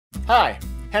Hi,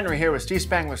 Henry here with Steve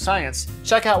Spangler Science.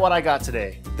 Check out what I got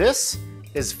today. This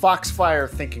is Foxfire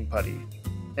Thinking Putty,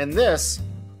 and this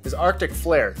is Arctic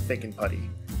Flare Thinking Putty.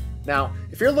 Now,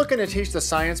 if you're looking to teach the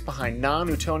science behind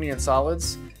non-Newtonian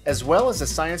solids, as well as the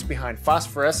science behind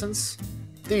phosphorescence,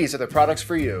 these are the products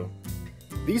for you.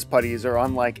 These putties are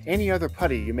unlike any other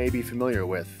putty you may be familiar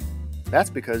with. That's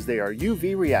because they are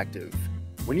UV reactive.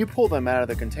 When you pull them out of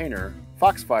the container,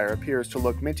 Foxfire appears to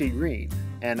look minty green,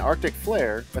 and Arctic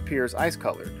Flare appears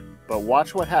ice-colored. But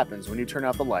watch what happens when you turn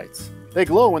out the lights. They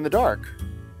glow in the dark.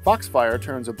 Foxfire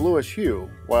turns a bluish hue,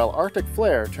 while Arctic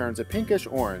Flare turns a pinkish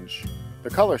orange. The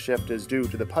color shift is due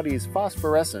to the putty's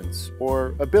phosphorescence,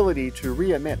 or ability to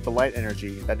re-emit the light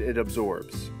energy that it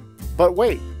absorbs. But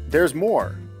wait, there's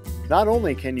more! Not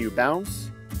only can you bounce,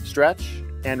 stretch,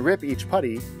 and rip each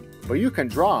putty, but you can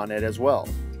draw on it as well.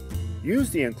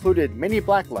 Use the included mini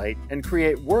blacklight and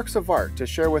create works of art to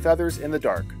share with others in the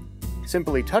dark.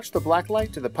 Simply touch the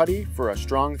blacklight to the putty for a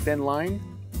strong thin line,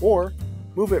 or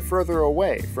move it further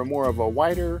away for more of a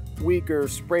wider, weaker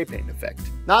spray paint effect.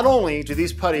 Not only do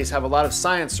these putties have a lot of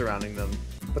science surrounding them,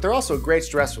 but they're also great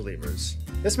stress relievers.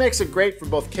 This makes it great for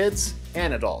both kids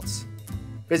and adults.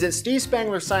 Visit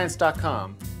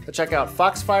stevespanglerscience.com to check out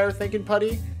Foxfire Thinking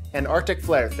Putty and Arctic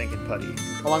Flare Thinking Putty,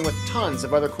 along with tons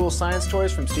of other cool science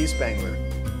toys from Steve Spangler.